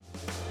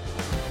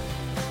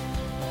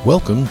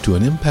Welcome to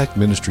an Impact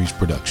Ministries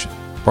production,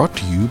 brought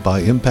to you by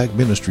Impact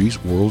Ministries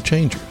World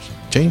Changers,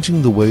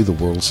 changing the way the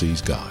world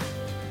sees God.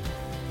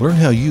 Learn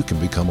how you can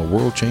become a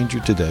world changer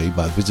today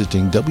by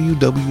visiting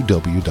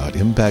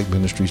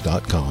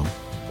www.impactministries.com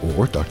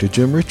or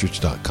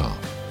drjimrichards.com.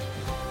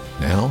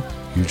 Now,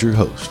 here's your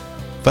host,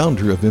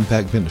 founder of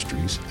Impact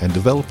Ministries and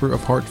developer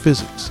of Heart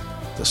Physics,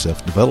 the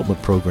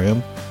self-development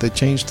program that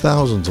changed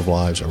thousands of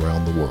lives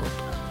around the world,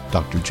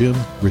 Dr. Jim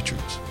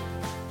Richards.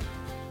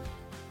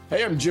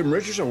 Hey, I'm Jim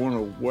Richards. I want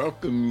to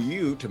welcome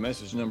you to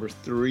message number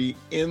 3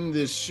 in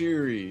this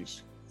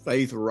series,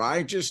 Faith,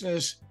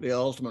 Righteousness, the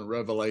Ultimate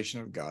Revelation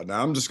of God.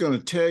 Now, I'm just going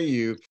to tell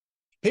you,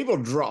 people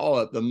draw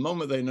up the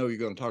moment they know you're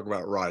going to talk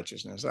about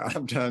righteousness.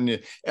 I'm telling you,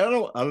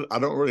 and I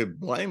don't really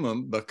blame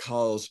them,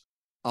 because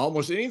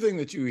almost anything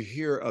that you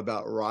hear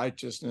about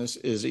righteousness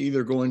is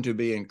either going to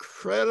be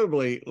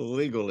incredibly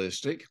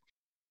legalistic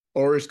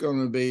or it's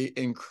going to be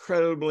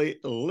incredibly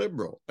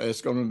liberal.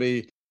 It's going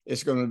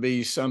to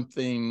be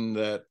something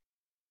that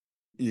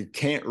you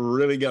can't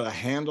really get a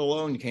handle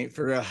on. You can't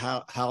figure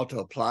out how to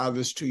apply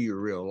this to your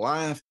real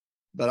life.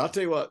 But I'll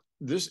tell you what,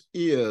 this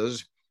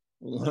is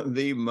one of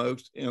the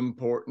most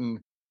important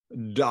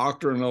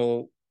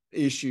doctrinal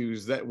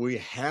issues that we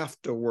have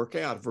to work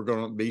out if we're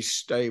going to be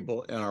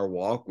stable in our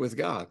walk with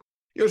God.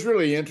 It was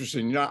really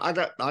interesting. You know, I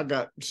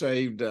got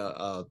saved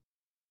in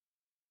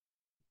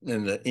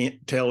the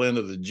tail end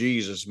of the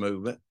Jesus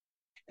movement.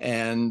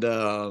 And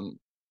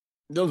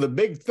the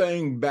big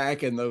thing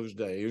back in those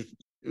days,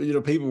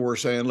 people were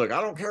saying, look, I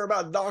don't care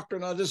about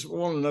doctrine. I just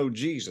want to know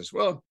Jesus.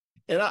 Well,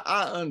 and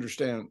I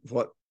understand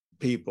what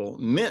people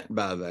meant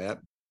by that.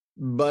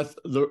 But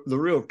the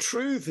real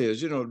truth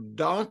is,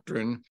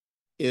 doctrine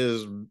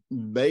is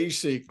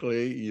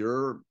basically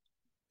your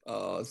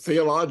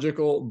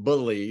theological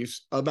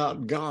beliefs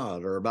about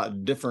God or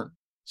about different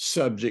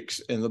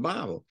subjects in the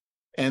Bible.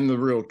 And the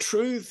real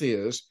truth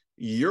is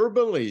your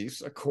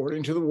beliefs,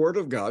 according to the Word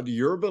of God,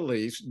 your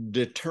beliefs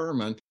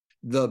determine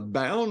the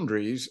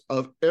boundaries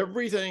of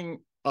everything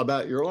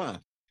about your life.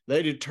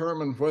 They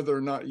determine whether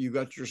or not you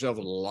got yourself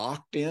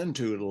locked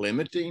into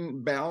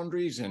limiting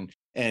boundaries and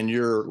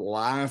your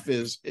life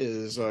is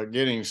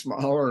getting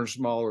smaller and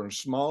smaller and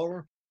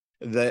smaller.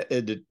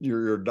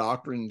 Your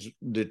doctrines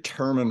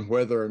determine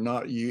whether or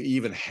not you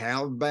even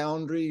have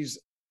boundaries,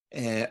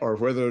 or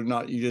whether or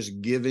not you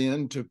just give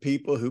in to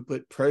people who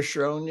put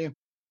pressure on you.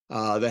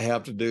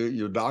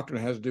 Your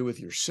doctrine has to do with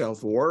your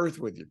self-worth,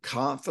 with your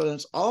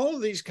confidence, all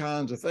of these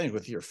kinds of things,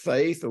 with your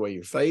faith, the way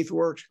your faith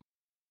works.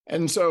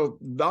 And so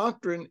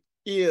doctrine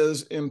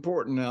is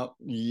important. Now,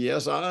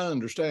 yes, I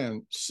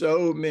understand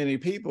so many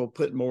people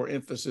put more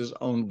emphasis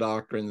on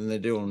doctrine than they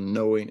do on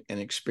knowing and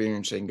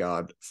experiencing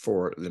God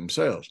for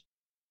themselves.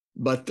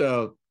 But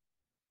I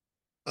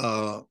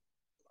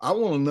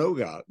want to know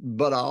God,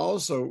 but I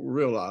also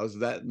realize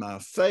that my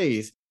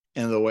faith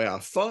and the way I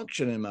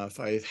function in my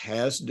faith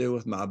has to do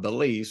with my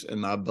beliefs,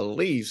 and my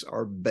beliefs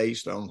are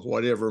based on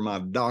whatever my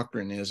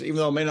doctrine is, even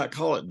though I may not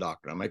call it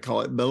doctrine. I may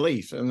call it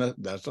belief, and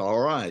that's all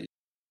right.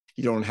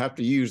 You don't have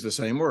to use the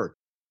same word.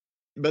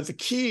 But the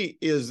key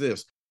is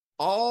this.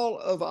 All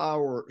of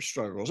our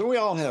struggles, and we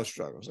all have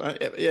struggles.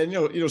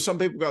 And some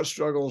people got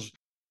struggles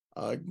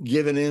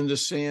giving in to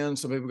sin.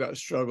 Some people got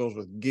struggles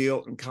with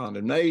guilt and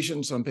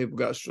condemnation. Some people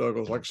got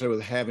struggles, like I said,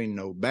 with having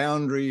no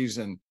boundaries.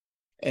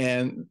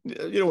 And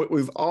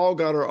we've all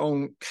got our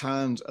own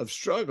kinds of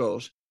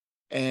struggles.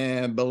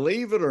 And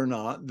believe it or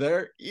not,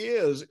 there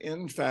is,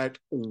 in fact,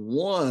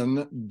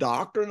 one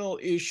doctrinal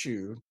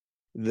issue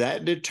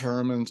that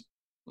determines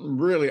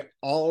really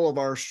all of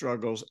our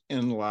struggles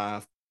in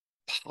life,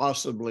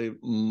 possibly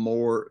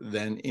more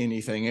than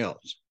anything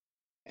else.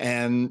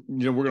 And,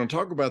 we're going to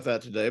talk about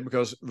that today,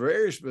 because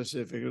very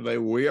specifically,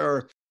 we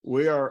are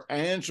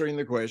answering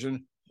the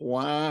question,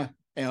 why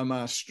am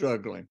I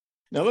struggling?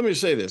 Now, let me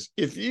say this.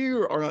 If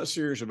you are not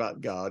serious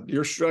about God,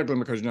 you're struggling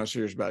because you're not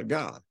serious about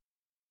God.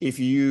 If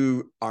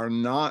you are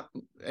not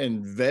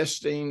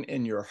investing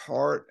in your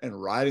heart and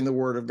writing the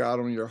Word of God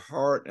on your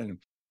heart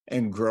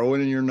and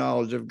growing in your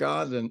knowledge of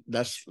God, then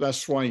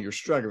that's why you're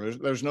struggling.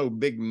 There's no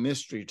big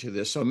mystery to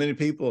this. So many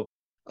people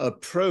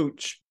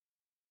approach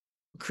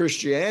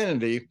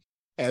Christianity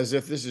as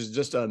if this is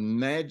just a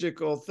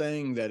magical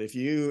thing, that if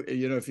you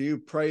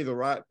pray the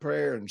right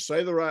prayer and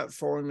say the right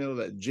formula,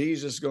 that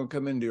Jesus is going to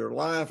come into your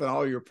life and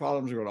all your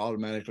problems are going to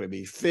automatically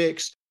be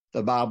fixed.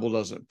 The Bible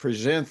doesn't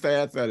present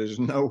that. That is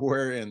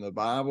nowhere in the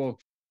Bible.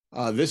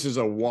 This is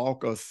a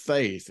walk of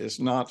faith. It's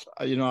not,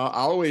 I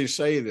always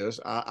say this,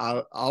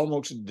 I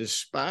almost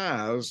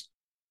despise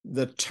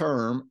the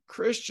term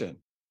Christian,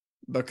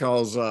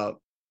 because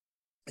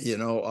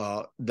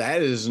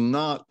that is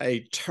not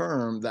a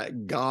term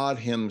that God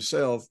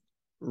himself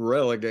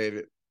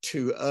relegated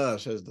to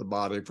us as the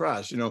body of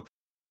Christ.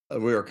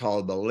 We are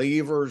called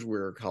believers, we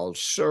are called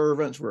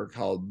servants, we're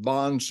called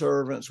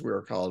bondservants,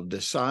 we're called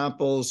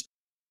disciples.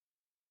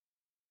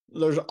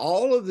 There's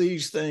all of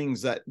these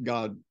things that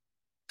God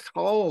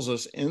calls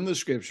us in the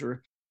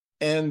scripture,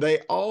 and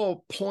they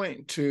all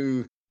point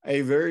to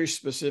a very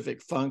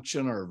specific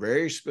function or a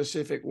very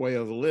specific way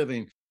of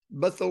living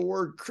But the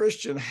word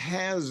Christian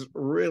has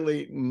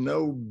really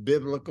no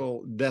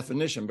biblical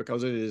definition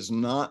because it is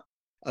not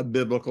a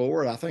biblical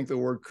word. I think the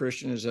word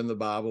Christian is in the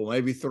Bible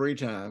maybe 3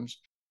 times.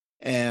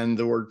 And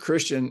the word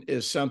Christian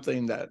is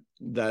something that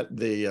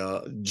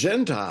the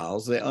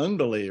Gentiles, the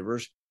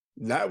unbelievers,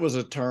 that was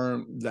a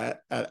term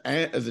that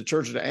at the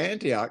church at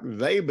Antioch,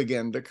 they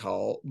began to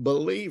call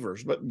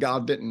believers. But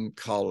God didn't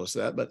call us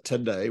that. But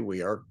today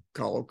we are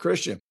called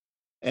Christian.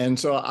 And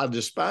so I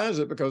despise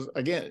it because,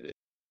 again,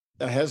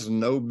 it has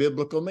no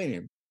biblical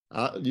meaning.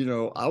 I want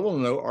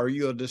to know, are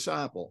you a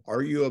disciple?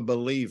 Are you a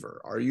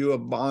believer? Are you a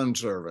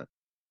bondservant?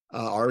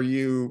 Are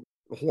you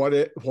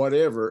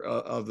whatever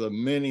of the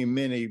many,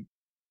 many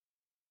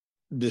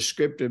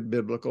descriptive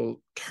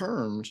biblical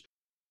terms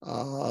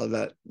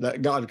that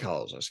God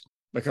calls us?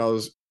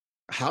 Because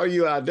how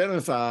you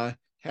identify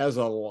has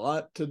a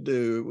lot to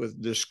do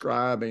with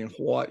describing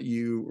what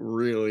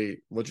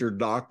your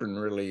doctrine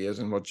really is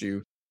and what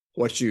you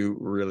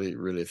really,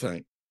 really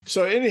think.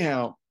 So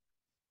anyhow,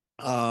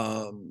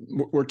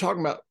 we're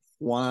talking about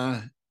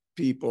why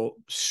people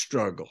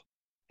struggle.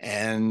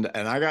 And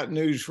I got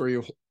news for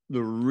you.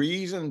 The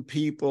reason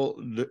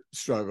people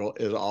struggle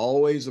is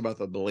always about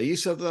the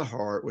beliefs of the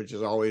heart, which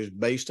is always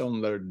based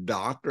on their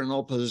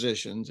doctrinal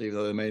positions, even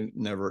though they may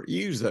never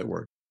use that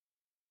word.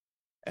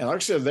 And like I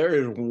said, there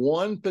is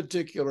one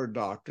particular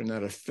doctrine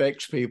that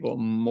affects people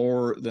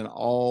more than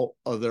all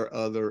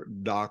other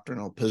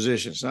doctrinal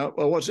positions. Now,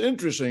 what's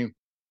interesting,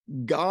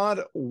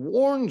 God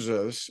warns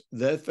us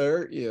that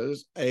there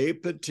is a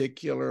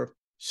particular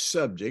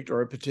subject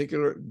or a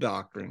particular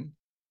doctrine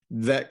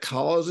that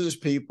causes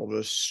people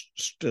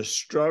to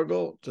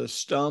struggle, to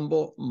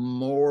stumble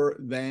more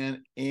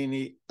than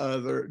any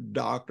other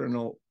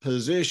doctrinal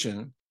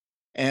position.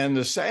 And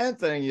the sad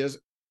thing is,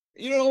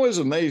 it always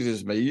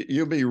amazes me.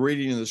 You'll be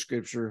reading in the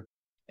scripture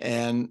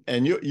and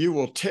you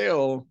will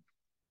tell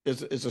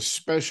it's a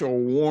special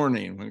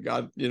warning when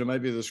God,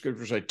 maybe the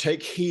scriptures say,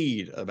 take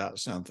heed about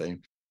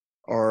something,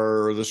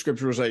 or the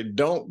scripture will say,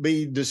 don't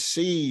be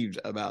deceived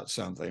about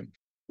something.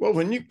 Well,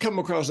 when you come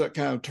across that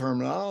kind of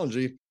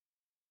terminology,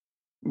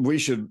 we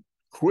should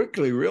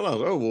quickly realize,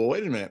 oh, well,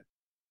 wait a minute.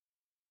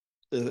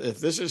 If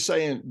this is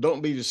saying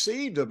don't be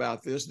deceived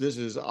about this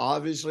is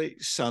obviously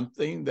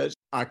something that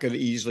I could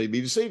easily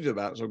be deceived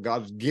about. So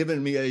God's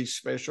given me a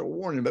special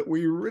warning. But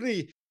we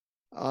really,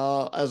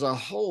 as a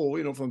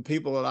whole, from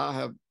people that I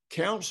have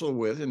counseled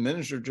with and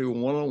ministered to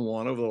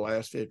one-on-one over the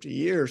last 50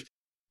 years,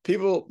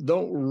 people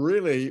don't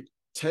really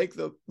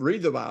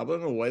read the Bible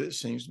in a way that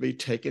seems to be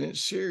taking it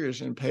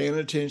serious and paying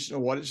attention to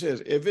what it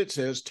says. If it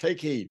says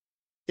take heed,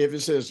 if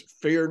it says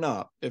fear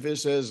not, if it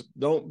says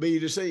don't be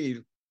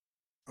deceived,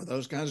 or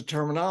those kinds of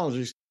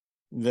terminologies,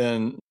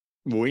 then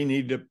we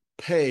need to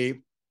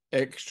pay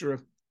extra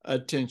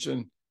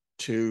attention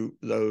to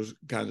those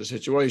kinds of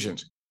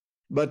situations.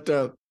 But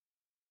the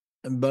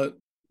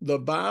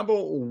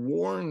Bible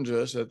warns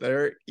us that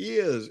there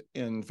is,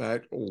 in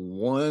fact,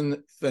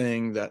 one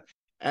thing that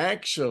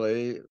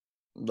actually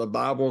the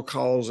Bible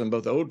calls in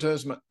both the Old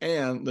Testament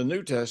and the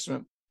New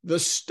Testament the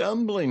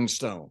stumbling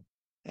stone.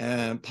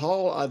 And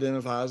Paul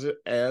identifies it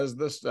as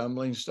the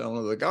stumbling stone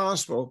of the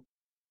gospel.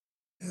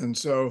 And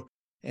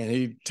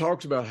he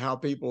talks about how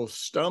people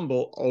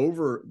stumble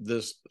over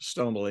this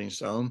stumbling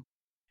stone.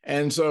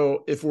 And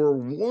so if we're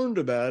warned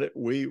about it,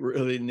 we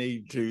really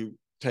need to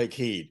take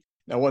heed.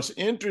 Now, what's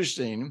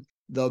interesting,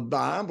 the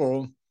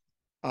Bible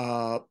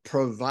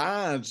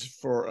provides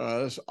for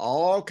us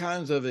all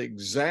kinds of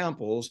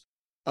examples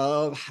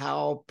of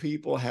how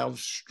people have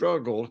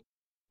struggled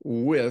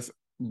with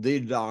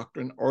the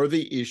doctrine or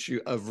the issue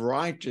of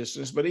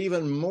righteousness. But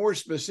even more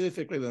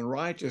specifically than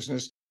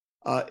righteousness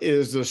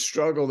is the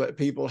struggle that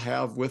people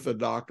have with the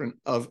doctrine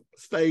of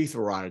faith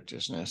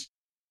righteousness.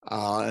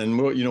 And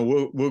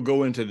we'll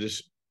go into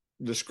this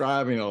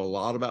describing a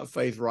lot about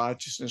faith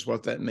righteousness,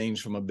 what that means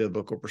from a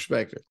biblical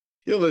perspective.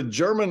 The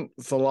German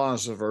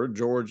philosopher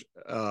George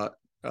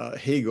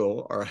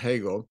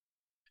Hegel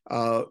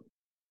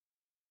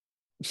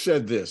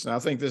said this, and I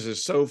think this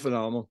is so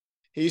phenomenal.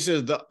 He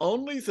says, the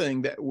only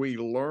thing that we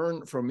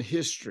learn from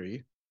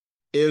history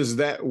is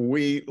that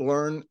we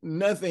learn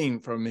nothing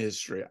from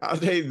history. I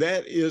tell you,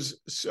 that is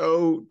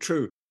so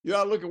true.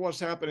 Look at what's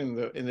happening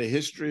in the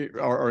history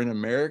or in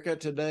America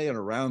today and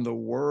around the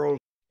world,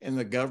 in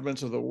the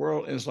governments of the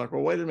world. And it's like,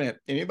 well, wait a minute.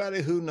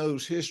 Anybody who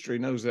knows history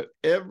knows that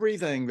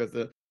everything that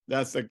the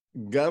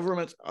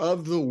governments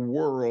of the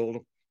world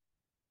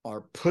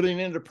are putting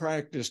into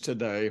practice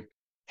today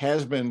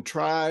has been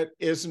tried.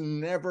 It's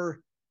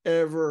never,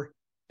 ever,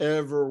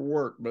 ever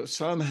worked. But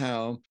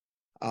somehow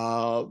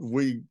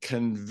we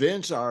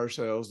convince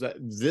ourselves that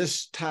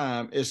this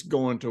time it's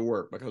going to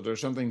work because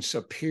there's something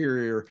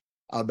superior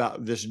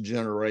about this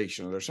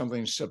generation. There's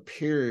something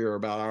superior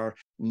about our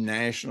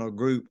national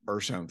group or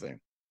something.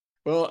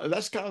 Well,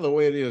 that's kind of the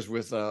way it is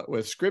with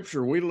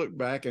Scripture. We look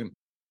back and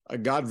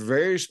God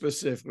very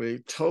specifically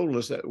told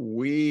us that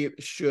we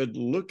should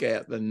look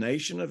at the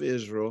nation of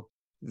Israel,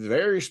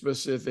 very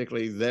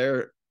specifically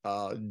their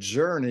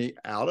journey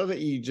out of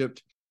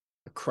Egypt,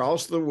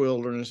 across the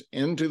wilderness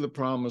into the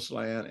promised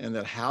land, and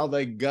that how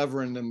they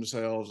governed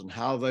themselves and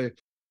how they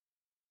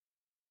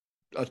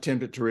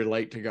attempted to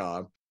relate to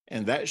God.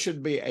 And that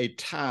should be a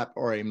type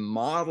or a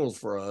model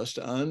for us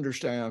to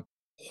understand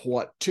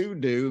what to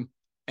do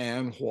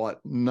and what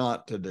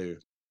not to do.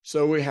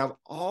 So we have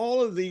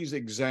all of these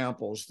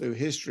examples through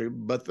history,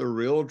 but the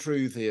real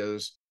truth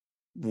is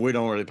we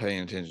don't really pay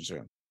attention to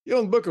them. You know,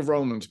 in the book of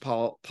Romans,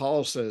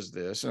 Paul says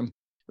this, in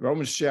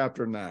Romans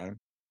chapter 9,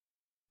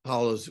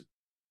 Paul is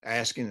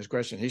asking this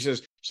question. He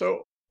says,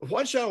 so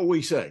what shall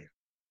we say?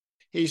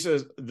 He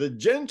says, the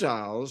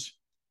Gentiles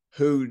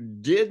who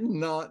did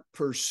not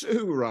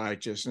pursue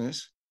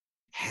righteousness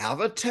have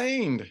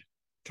attained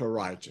to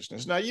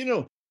righteousness. Now, you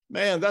know,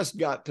 man, that's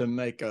got to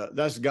make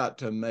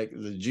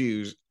the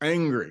Jews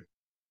angry.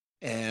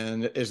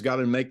 And it's got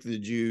to make the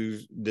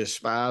Jews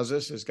despise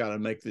us. It's got to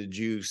make the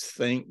Jews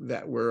think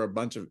that we're a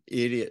bunch of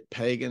idiot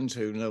pagans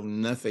who know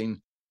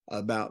nothing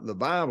about the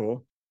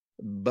Bible.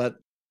 But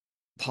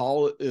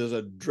Paul is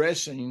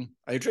addressing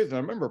a truth.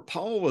 Now, remember,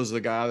 Paul was the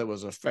guy that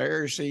was a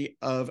Pharisee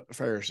of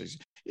Pharisees.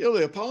 You know,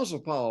 the Apostle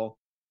Paul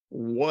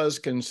was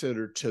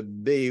considered to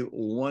be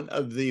one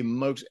of the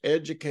most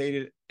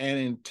educated and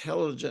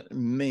intelligent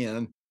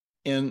men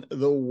in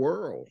the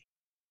world.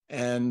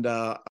 And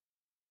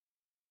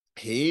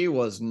he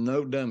was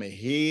no dummy.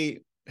 He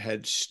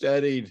had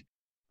studied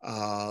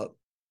the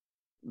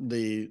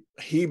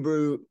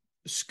Hebrew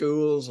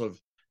schools of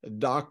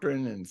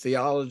doctrine and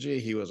theology.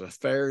 He was a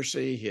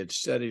Pharisee. He had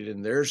studied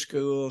in their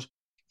schools.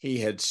 He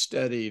had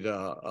studied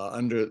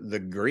under the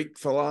Greek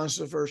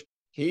philosophers.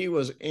 He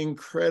was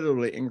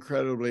incredibly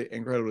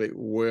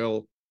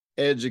well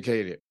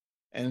educated.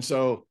 And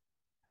so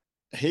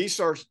he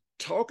starts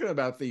talking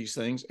about these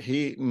things.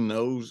 He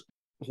knows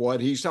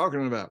what he's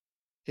talking about.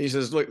 He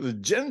says, look, the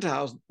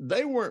Gentiles,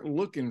 they weren't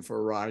looking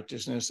for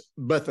righteousness,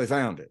 but they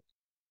found it.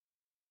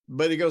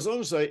 But he goes on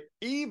to say,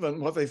 even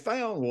what they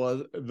found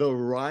was the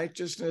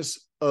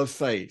righteousness of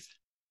faith.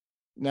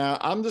 Now,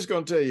 I'm just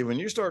going to tell you, when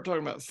you start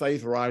talking about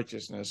faith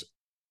righteousness,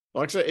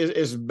 like I said,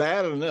 it's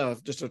bad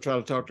enough just to try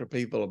to talk to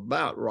people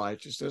about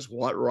righteousness,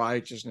 what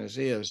righteousness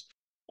is.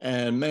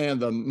 And man,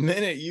 the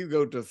minute you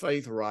go to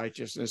faith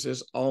righteousness,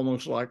 it's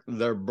almost like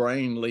their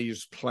brain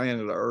leaves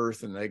planet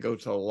Earth and they go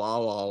to La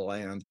La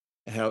Land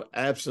and have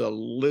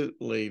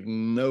absolutely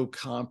no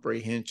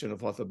comprehension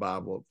of what the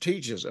Bible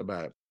teaches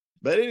about it.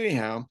 But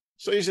anyhow,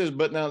 so he says,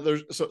 but now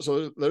there's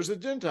the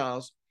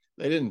Gentiles.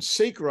 They didn't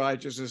seek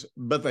righteousness,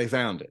 but they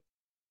found it.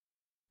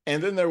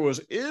 And then there was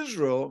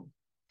Israel,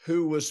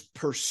 who was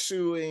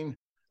pursuing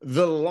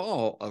the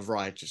law of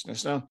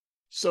righteousness. Now,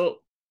 so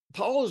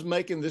Paul is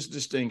making this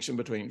distinction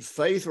between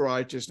faith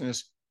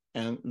righteousness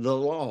and the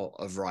law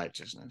of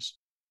righteousness.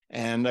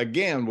 And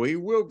again, we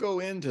will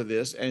go into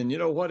this. And you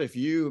know what? If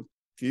you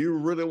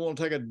really want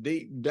to take a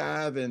deep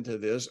dive into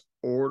this,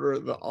 order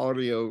the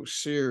audio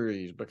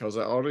series, because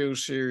the audio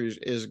series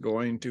is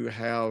going to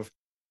have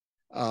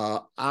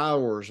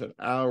hours and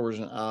hours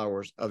and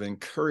hours of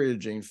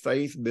encouraging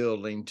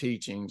faith-building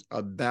teachings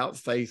about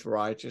faith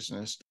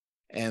righteousness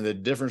and the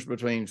difference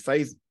between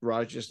faith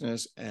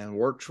righteousness and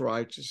works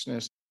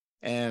righteousness,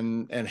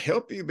 and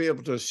help you be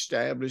able to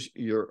establish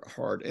your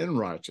heart in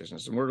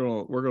righteousness. And we're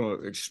going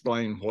to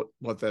explain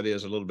what that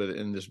is a little bit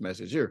in this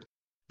message here.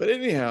 But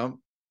anyhow,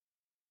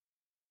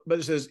 but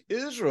it says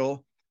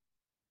Israel,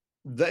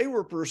 they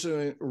were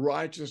pursuing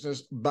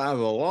righteousness by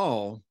the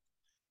law,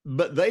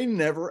 but they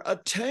never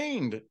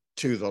attained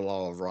to the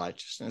law of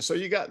righteousness. So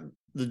you got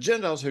the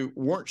Gentiles who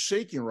weren't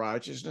seeking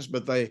righteousness,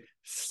 but they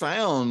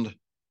found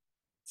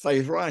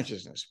faith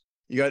righteousness.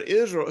 You got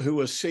Israel who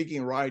was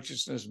seeking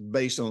righteousness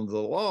based on the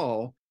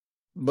law,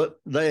 but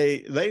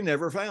they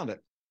never found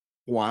it.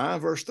 Why?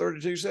 Verse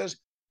 32 says,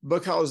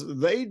 because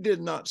they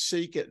did not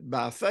seek it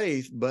by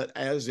faith, but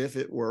as if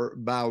it were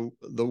by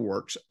the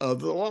works of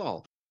the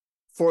law.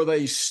 For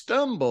they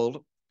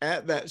stumbled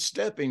at that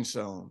stepping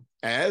stone,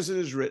 as it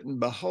is written,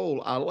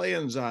 behold, I lay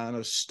in Zion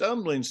a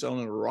stumbling stone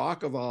and a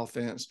rock of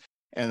offense,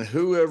 and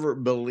whoever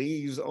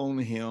believes on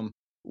him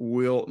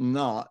will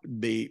not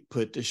be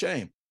put to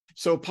shame.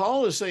 So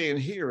Paul is saying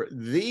here,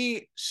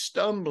 the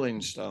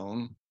stumbling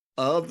stone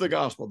of the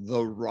gospel,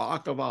 the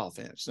rock of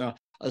offense. Now,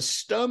 a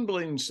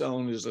stumbling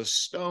stone is a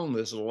stone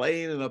that's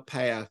laying in a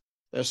path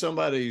that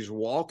somebody's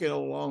walking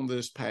along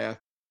this path,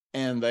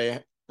 and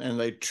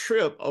they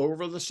trip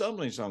over the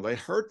stumbling stone. They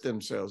hurt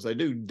themselves. They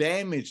do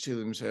damage to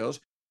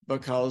themselves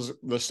because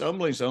the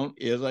stumbling stone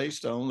is a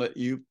stone that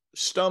you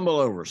stumble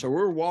over. So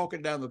we're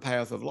walking down the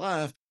path of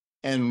life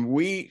and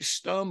we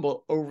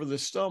stumble over the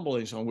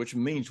stumbling stone, which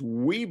means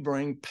we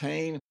bring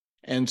pain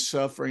and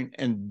suffering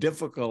and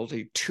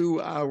difficulty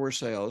to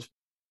ourselves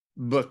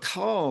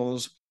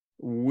because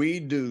we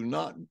do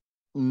not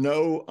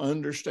know,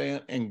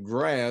 understand, and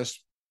grasp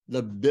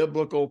the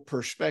biblical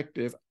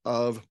perspective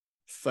of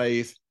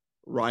faith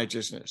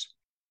righteousness.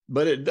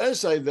 But it does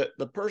say that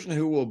the person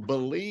who will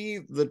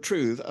believe the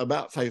truth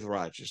about faith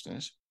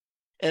righteousness,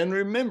 and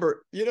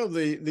remember, you know,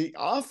 the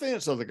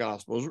offense of the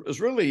gospel is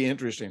really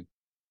interesting.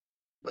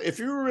 if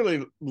you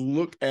really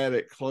look at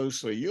it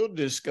closely, you'll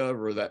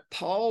discover that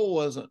Paul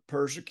wasn't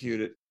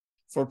persecuted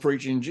for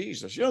preaching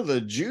Jesus.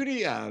 The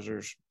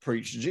Judaizers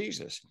preached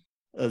Jesus,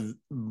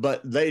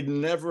 but they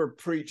never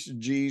preached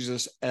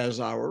Jesus as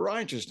our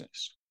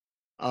righteousness.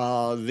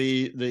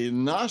 The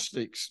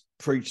Gnostics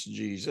preached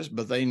Jesus,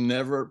 but they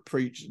never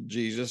preached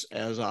Jesus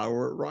as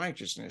our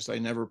righteousness. They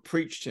never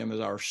preached him as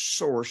our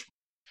source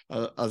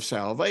of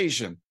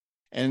salvation.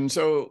 And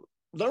so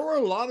there were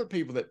a lot of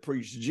people that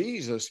preached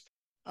Jesus.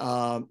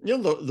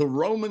 The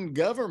Roman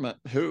government,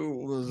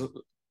 who was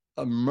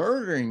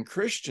murdering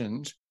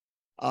Christians,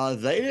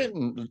 they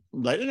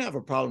didn't have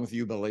a problem with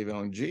you believing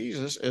on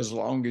Jesus as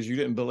long as you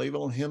didn't believe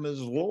on him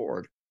as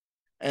Lord.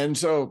 And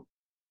so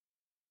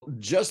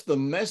just the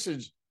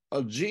message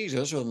of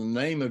Jesus, or the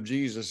name of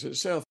Jesus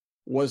itself,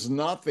 was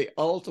not the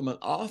ultimate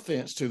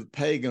offense to the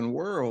pagan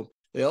world.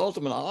 The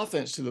ultimate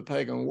offense to the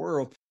pagan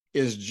world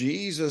is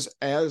Jesus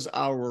as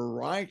our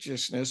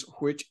righteousness,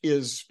 which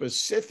is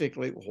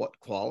specifically what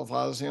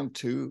qualifies him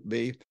to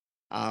be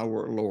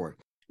our Lord.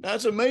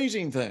 That's an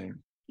amazing thing.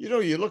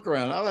 You look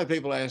around, I've had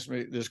people ask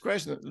me this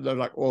question. They're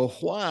like, well,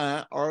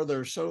 why are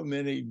there so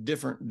many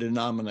different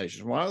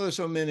denominations? Why are there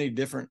so many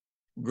different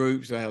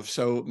groups that have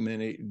so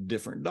many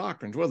different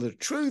doctrines? Well, the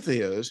truth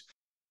is,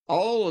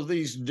 all of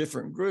these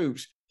different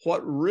groups,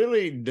 what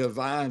really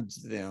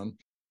divides them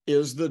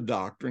is the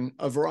doctrine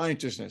of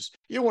righteousness.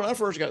 When I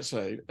first got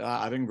saved,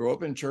 I didn't grow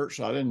up in church,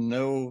 so I didn't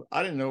know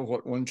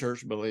what one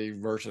church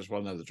believed versus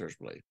what another church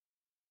believed.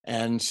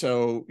 And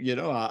so,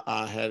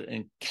 I had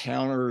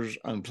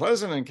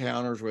unpleasant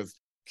encounters with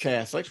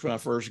Catholics when I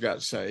first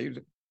got saved.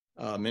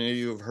 Many of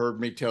you have heard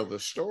me tell the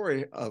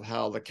story of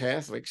how the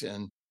Catholics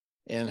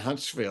in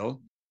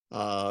Huntsville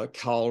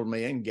called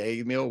me and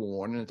gave me a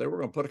warning that they were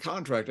going to put a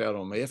contract out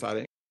on me if I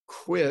didn't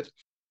quit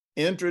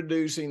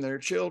introducing their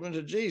children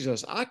to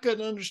Jesus. I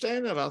couldn't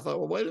understand that. I thought,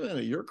 well, wait a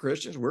minute, you're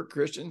Christians, we're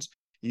Christians.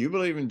 You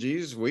believe in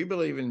Jesus, we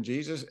believe in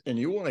Jesus, and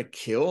you want to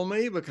kill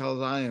me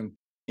because I am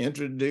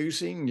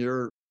introducing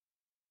your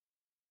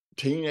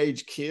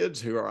teenage kids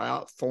who are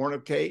out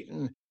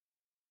fornicating,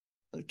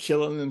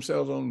 killing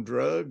themselves on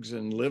drugs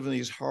and living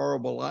these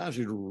horrible lives.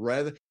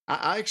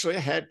 I actually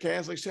had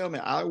Catholics tell me,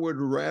 I would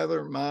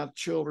rather my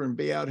children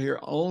be out here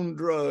on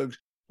drugs,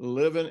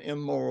 living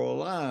immoral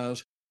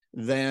lives,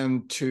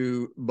 than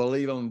to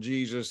believe on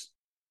Jesus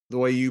the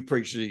way you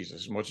preach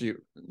Jesus and what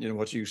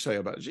you say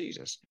about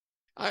Jesus.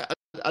 I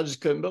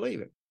just couldn't believe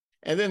it.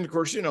 And then, of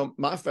course,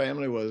 my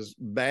family was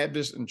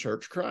Baptist and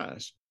Church of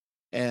Christ.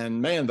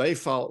 And man, they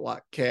fought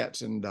like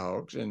cats and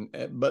dogs.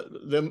 But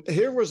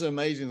here was an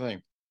amazing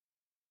thing.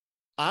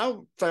 I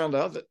found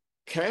out that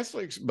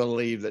Catholics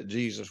believed that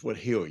Jesus would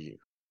heal you.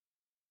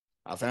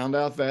 I found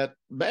out that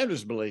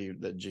Baptists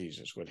believed that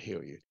Jesus would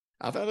heal you.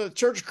 I found out the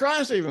Church of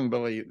Christ even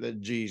believed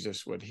that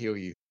Jesus would heal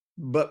you.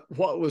 But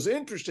what was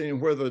interesting,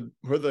 where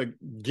the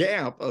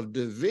gap of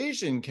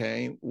division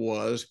came,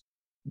 was,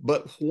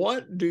 but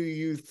what do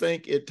you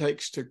think it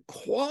takes to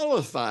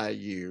qualify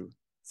you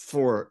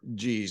for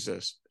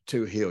Jesus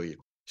to heal you?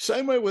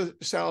 Same way with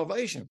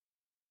salvation.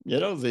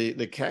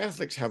 The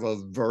Catholics have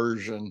a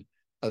version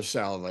of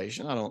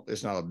salvation.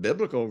 It's not a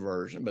biblical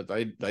version, but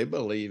they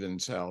believe in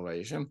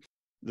salvation.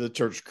 The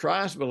Church of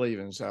Christ believe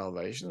in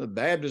salvation. The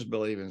Baptists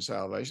believe in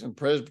salvation. The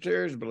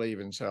Presbyterians believe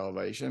in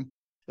salvation.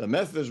 The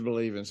Methodists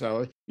believe in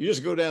salvation. You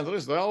just go down the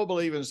list. They all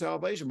believe in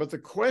salvation. But the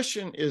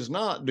question is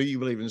not, do you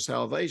believe in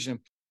salvation?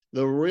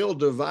 The real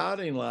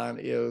dividing line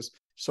is,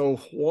 so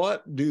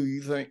what do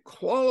you think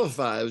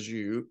qualifies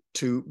you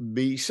to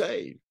be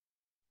saved?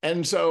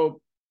 And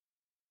so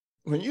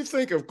when you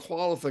think of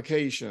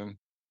qualification,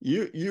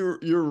 you're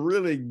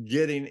really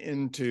getting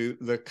into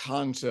the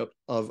concept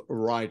of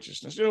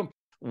righteousness.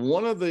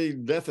 One of the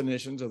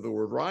definitions of the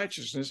word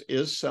righteousness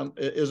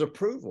is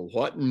approval.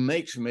 What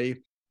makes me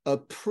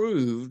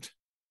approved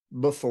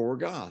before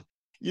God?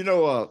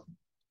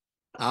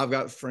 I've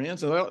got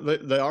friends, and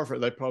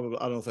they probably,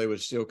 I don't know if they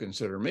would still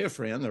consider me a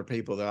friend. They're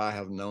people that I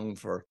have known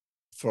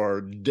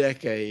for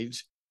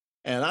decades.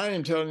 And I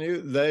am telling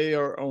you, they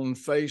are on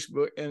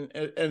Facebook, and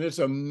it's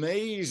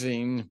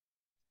amazing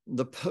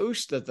the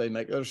posts that they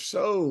make. They're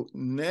so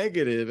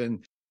negative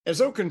and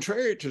so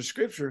contrary to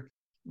Scripture.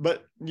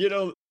 But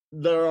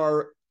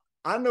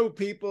I know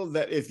people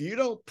that if you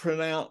don't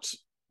pronounce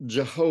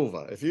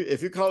Jehovah,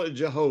 if you call it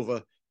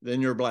Jehovah,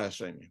 then you're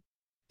blaspheming.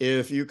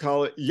 If you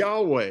call it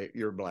Yahweh,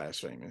 you're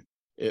blaspheming.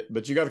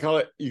 But you got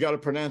to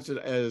pronounce it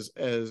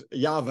as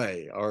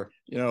Yahweh, or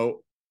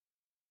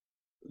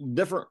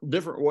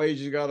different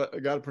ways you got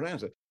to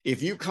pronounce it.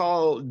 If you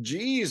call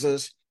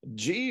Jesus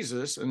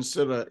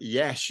instead of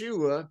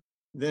Yeshua,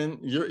 then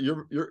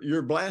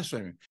you're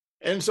blaspheming.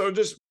 And so,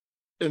 just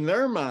in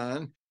their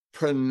mind,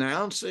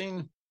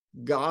 pronouncing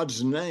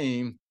God's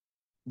name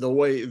the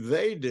way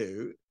they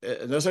do,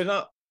 and they say,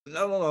 no,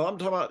 I'm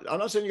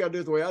not saying you got to do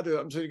it the way I do it.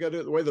 I'm saying you got to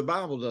do it the way the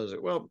Bible does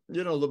it. Well,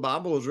 the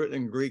Bible was written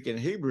in Greek and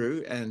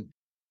Hebrew,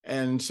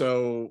 and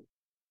so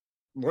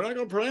we're not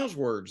going to pronounce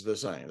words the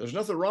same. There's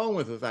nothing wrong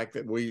with the fact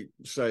that we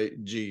say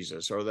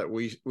Jesus, or that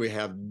we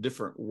have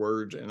different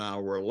words in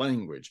our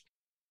language.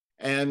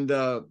 And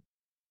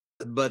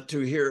but to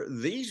hear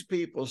these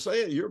people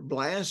say it, you're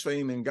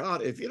blaspheming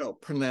God if you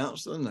don't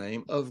pronounce the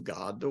name of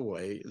God the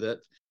way that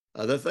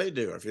they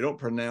do, if you don't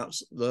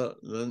pronounce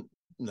the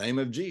name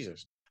of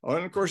Jesus. Oh,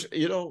 and of course,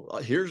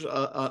 here's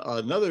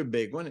another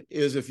big one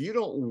is if you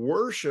don't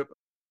worship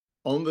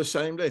on the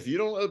same day, if you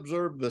don't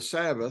observe the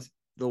Sabbath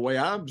the way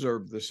I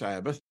observe the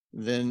Sabbath,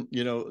 then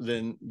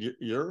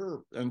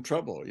you're in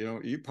trouble.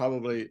 You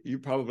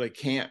probably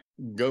can't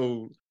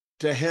go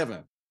to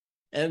heaven.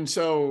 And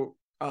so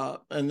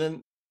and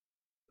then,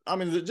 I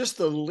mean, just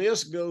the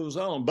list goes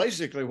on.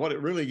 Basically, what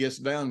it really gets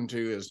down to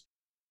is,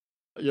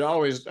 you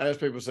always ask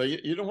people, say,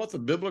 you know what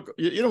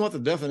the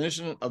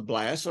definition of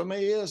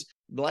blasphemy is?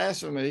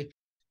 Blasphemy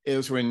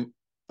is when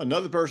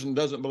another person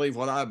doesn't believe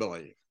what I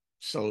believe,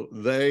 so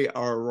they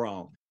are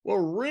wrong. Well,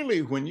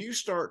 really, when you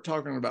start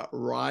talking about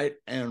right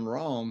and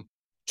wrong,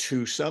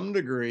 to some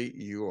degree,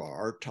 you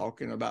are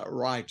talking about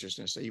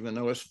righteousness, even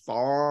though it's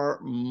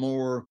far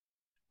more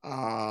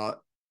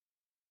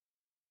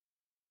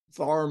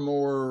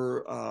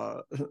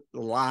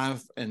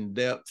life and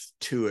depth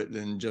to it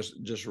than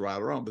just right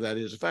or wrong, but that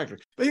is a factor.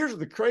 But here's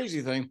the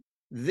crazy thing.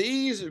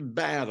 These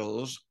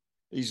battles,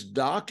 these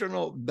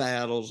doctrinal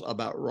battles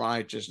about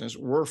righteousness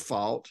were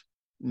fought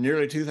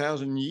nearly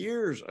 2,000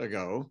 years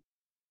ago,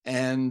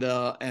 and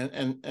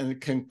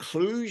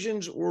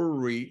conclusions were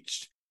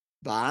reached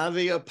by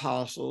the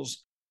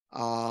apostles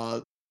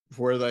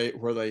where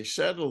they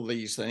settle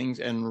these things,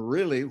 and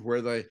really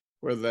where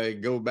they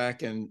go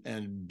back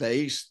and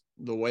base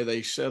the way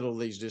they settle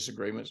these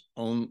disagreements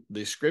on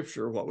the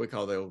scripture, what we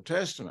call the Old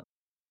Testament.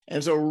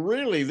 And so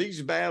really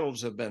these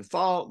battles have been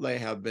fought, they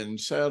have been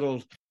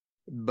settled,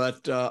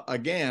 but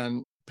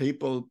again,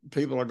 people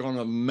are going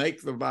to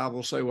make the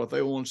Bible say what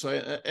they want to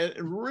say. And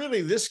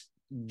really this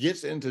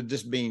gets into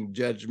just being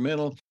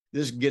judgmental.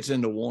 This gets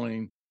into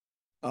wanting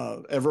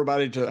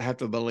everybody to have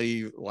to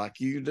believe like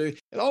you do.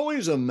 It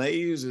always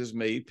amazes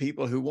me,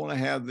 people who want to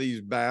have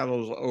these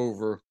battles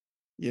over,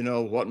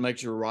 what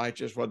makes you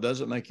righteous, what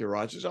doesn't make you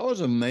righteous. It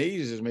always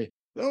amazes me.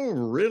 They don't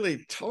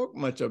really talk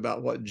much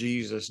about what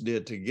Jesus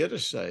did to get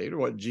us saved, or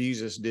what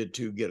Jesus did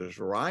to get us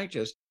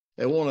righteous.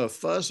 They want to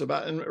fuss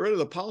about, and really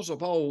the Apostle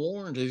Paul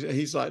warned,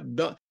 he's like,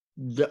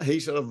 he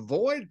said,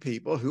 avoid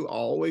people who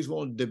always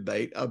want to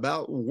debate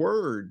about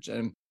words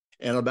and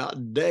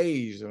about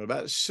days and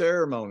about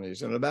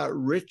ceremonies and about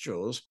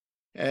rituals.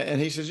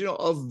 And he says,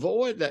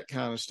 avoid that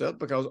kind of stuff,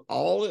 because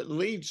all it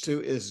leads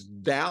to is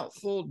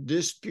doubtful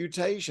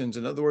disputations.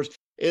 In other words,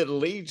 it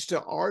leads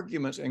to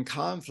arguments and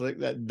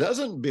conflict that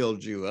doesn't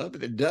build you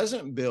up. It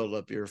doesn't build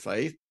up your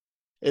faith.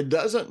 It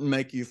doesn't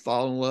make you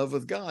fall in love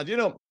with God.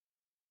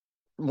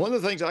 One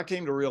of the things I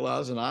came to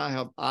realize, and I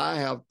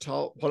have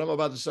taught what I'm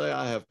about to say,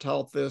 I have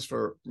taught this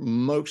for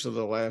most of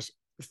the last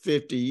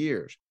 50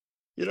 years.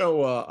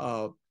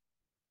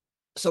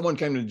 Someone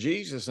came to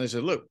Jesus and they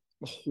said, look,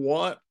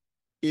 what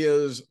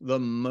is the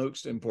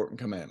most important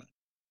commandment?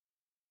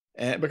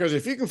 And because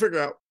if you can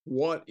figure out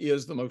what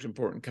is the most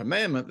important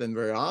commandment, then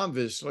very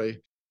obviously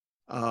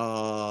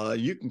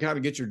you can kind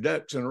of get your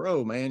ducks in a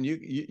row, man.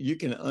 You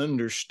can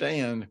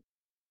understand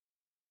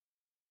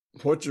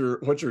what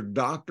your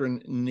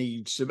doctrine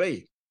needs to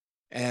be.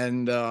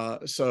 And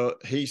so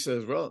he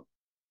says, well,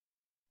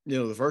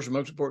 the first and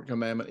most important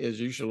commandment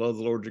is you should love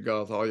the Lord your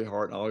God with all your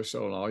heart and all your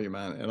soul and all your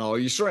mind and all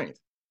your strength.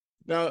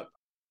 Now,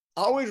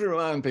 I always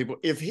remind people,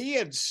 if he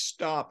had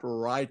stopped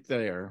right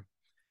there,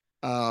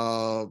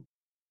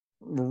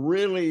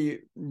 really,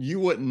 you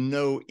wouldn't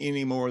know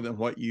any more than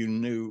what you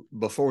knew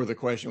before the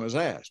question was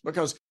asked.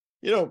 Because,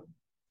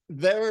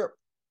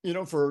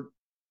 for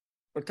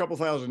a couple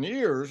thousand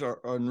years, or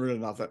really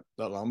not that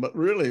long, but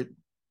really,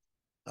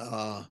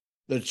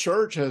 the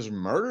church has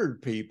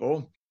murdered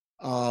people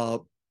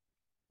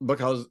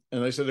because,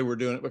 and they said they were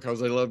doing it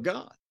because they love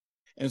God.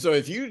 And so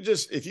if you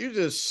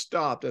just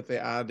stopped at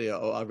the idea,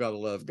 I've got to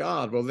love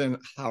God, well, then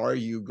how are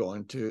you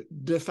going to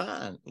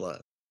define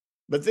love?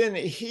 But then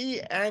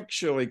he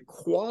actually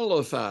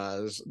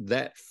qualifies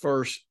that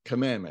first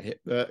commandment.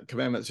 The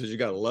commandment says you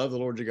got to love the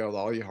Lord your God with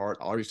all your heart,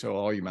 all your soul,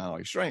 all your mind, all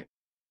your strength.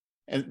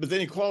 But then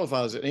he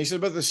qualifies it. And he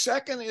said, but the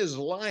second is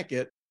like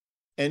it,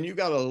 and you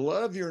got to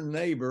love your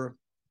neighbor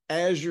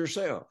as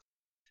yourself.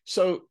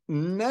 So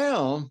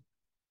now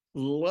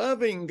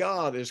loving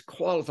God is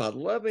qualified.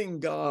 Loving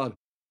God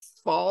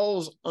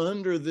falls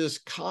under this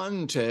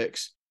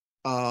context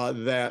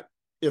that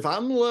if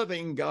I'm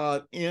loving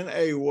God in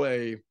a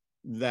way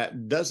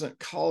that doesn't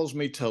cause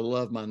me to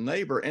love my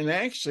neighbor, and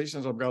actually,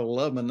 since I've got to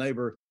love my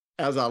neighbor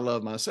as I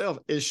love myself,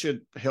 it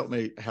should help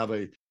me have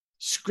a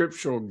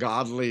scriptural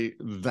godly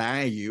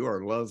value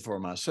or love for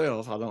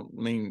myself. I don't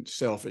mean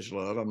selfish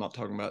love. I'm not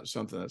talking about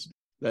something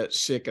that's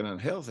sick and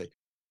unhealthy.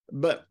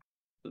 But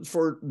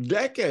for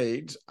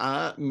decades,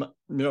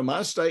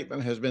 my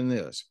statement has been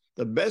this: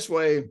 the best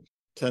way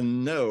to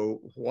know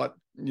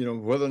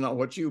whether or not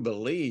what you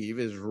believe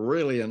is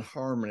really in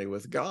harmony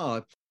with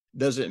God,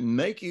 does it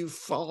make you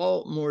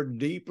fall more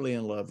deeply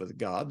in love with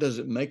God? Does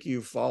it make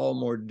you fall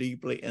more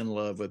deeply in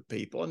love with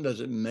people? And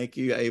does it make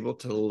you able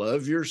to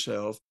love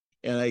yourself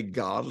in a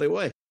godly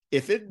way?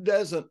 if it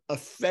doesn't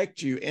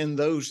affect you in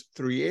those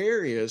three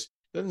areas,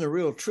 then the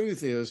real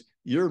truth is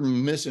you're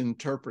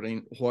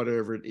misinterpreting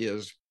whatever it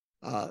is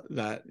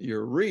that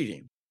you're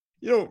reading.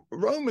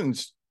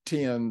 Romans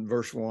 10,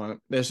 verse 1,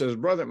 it says,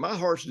 brother, my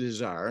heart's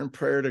desire and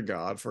prayer to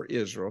God for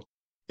Israel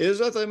is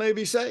that they may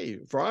be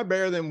saved. For I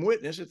bear them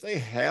witness that they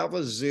have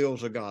a zeal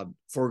to God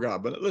for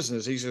God. But listen to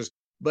this, he says,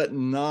 but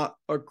not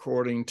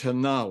according to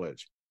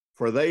knowledge.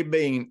 For they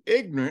being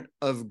ignorant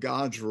of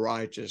God's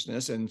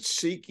righteousness and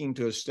seeking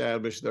to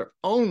establish their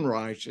own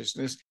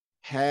righteousness,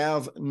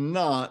 have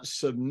not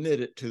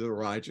submitted to the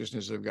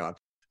righteousness of God.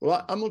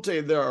 Well, I'm going to tell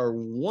you, there are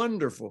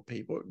wonderful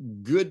people,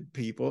 good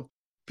people,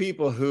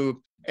 people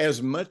who,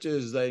 as much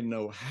as they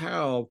know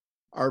how,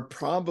 are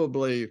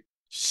probably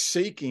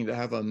seeking to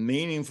have a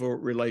meaningful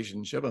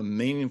relationship, a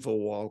meaningful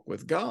walk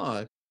with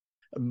God,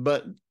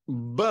 but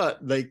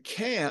they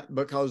can't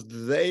because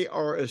they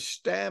are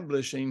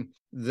establishing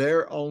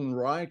their own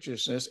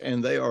righteousness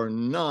and they are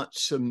not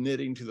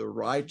submitting to the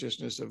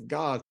righteousness of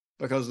God,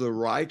 because the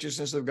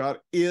righteousness of God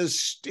is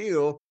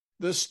still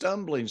the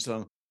stumbling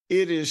stone.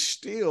 It is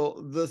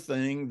still the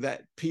thing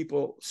that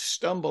people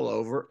stumble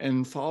over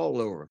and fall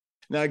over.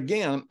 Now,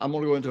 again, I'm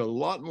going to go into a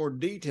lot more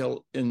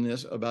detail in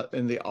this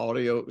in the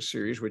audio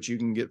series, which you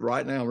can get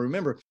right now.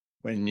 Remember,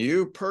 when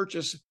you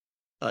purchase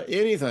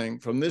anything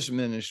from this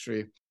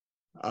ministry,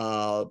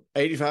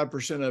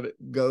 85% of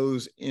it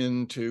goes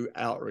into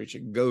outreach.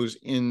 It goes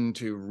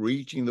into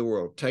reaching the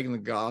world, taking the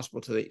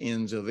gospel to the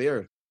ends of the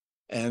earth.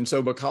 And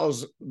so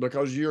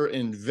because you're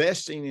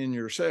investing in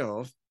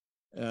yourself,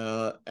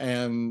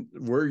 and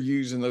we're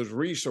using those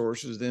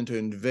resources then to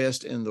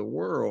invest in the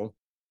world,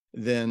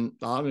 then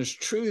the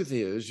honest truth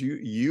is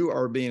you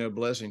are being a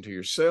blessing to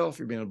yourself.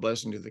 You're being a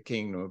blessing to the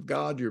kingdom of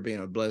God. You're being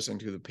a blessing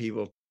to the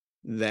people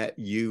that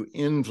you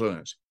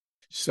influence.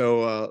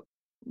 So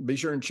be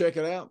sure and check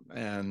it out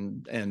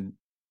and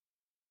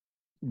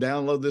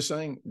download this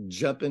thing,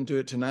 jump into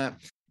it tonight,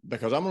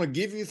 because I'm going to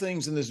give you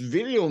things in this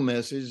video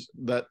message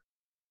that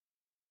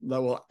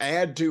will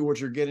add to what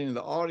you're getting in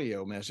the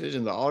audio message,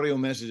 and the audio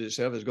message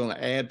itself is going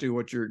to add to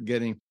what you're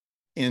getting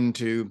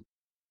into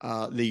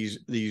these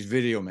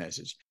video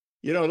messages.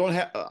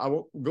 I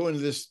won't go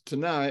into this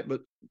tonight,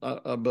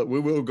 but we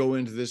will go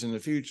into this in the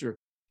future.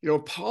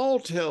 Paul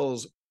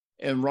tells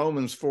in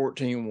Romans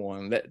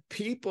 14:1 that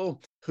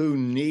people who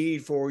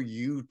need for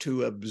you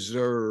to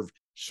observe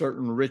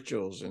certain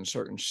rituals and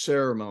certain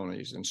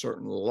ceremonies and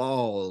certain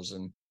laws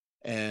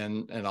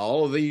and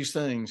all of these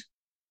things,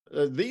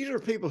 these are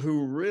people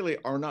who really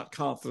are not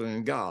confident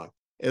in God.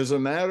 As a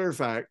matter of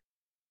fact,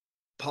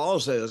 Paul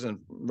says in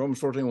Romans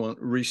 14:1,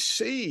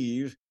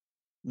 receive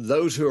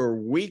those who are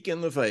weak in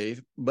the faith,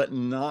 but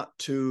not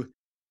to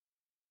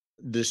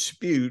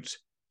disputes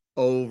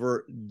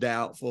over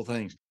doubtful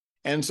things.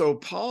 And so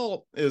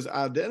Paul is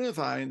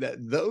identifying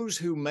that those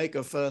who make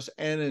a fuss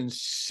and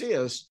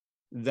insist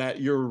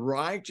that your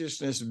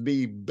righteousness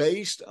be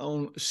based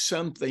on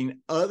something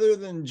other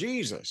than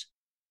Jesus.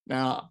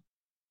 Now,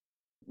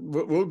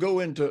 we'll go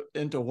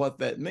into what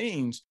that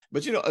means,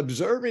 but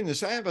observing the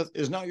Sabbath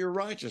is not your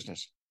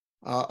righteousness.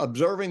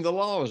 Observing the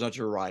law is not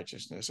your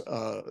righteousness.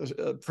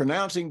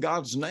 Pronouncing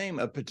God's name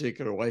a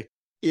particular way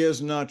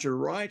is not your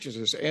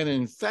righteousness. And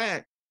in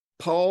fact,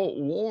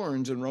 Paul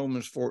warns in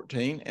Romans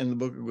 14 and the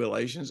book of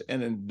Galatians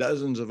and in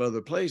dozens of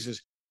other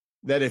places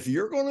that if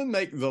you're going to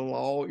make the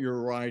law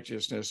your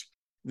righteousness,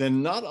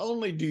 then not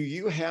only do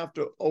you have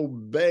to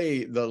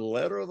obey the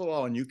letter of the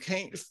law, and you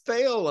can't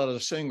fail at a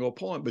single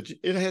point, but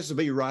it has to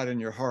be right in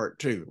your heart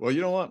too. Well,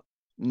 you know what?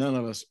 None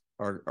of us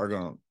are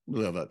going to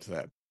live up to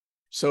that.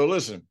 So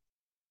listen,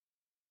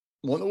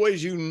 one of the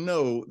ways you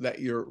know that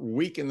you're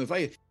weak in the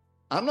faith,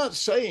 I'm not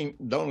saying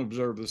don't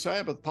observe the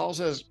Sabbath. Paul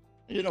says,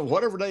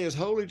 whatever day is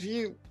holy to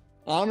you,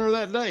 honor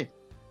that day.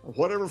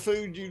 Whatever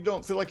food you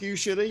don't feel like you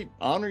should eat,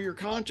 honor your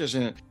conscience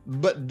in it.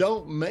 But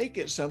don't make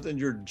it something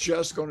you're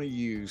just going to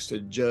use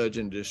to judge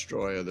and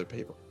destroy other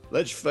people.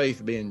 Let your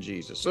faith be in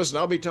Jesus. Listen,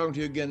 I'll be talking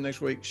to you again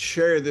next week.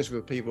 Share this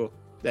with people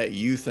that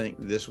you think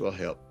this will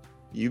help.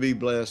 You be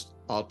blessed.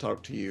 I'll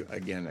talk to you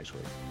again next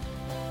week.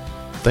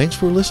 Thanks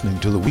for listening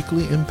to the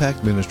weekly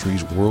Impact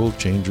Ministries World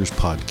Changers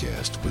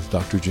podcast with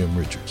Dr. Jim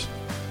Richards.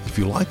 If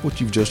you like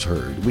what you've just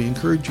heard, we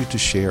encourage you to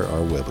share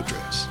our web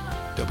address,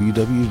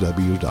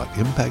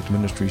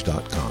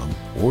 www.impactministries.com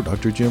or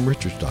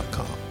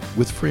drjimrichards.com,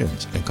 with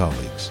friends and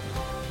colleagues.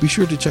 Be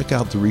sure to check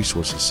out the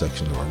resources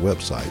section of our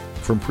website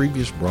from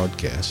previous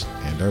broadcasts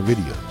and our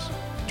videos.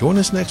 Join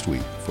us next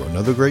week for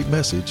another great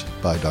message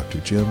by Dr.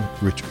 Jim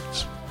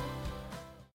Richards.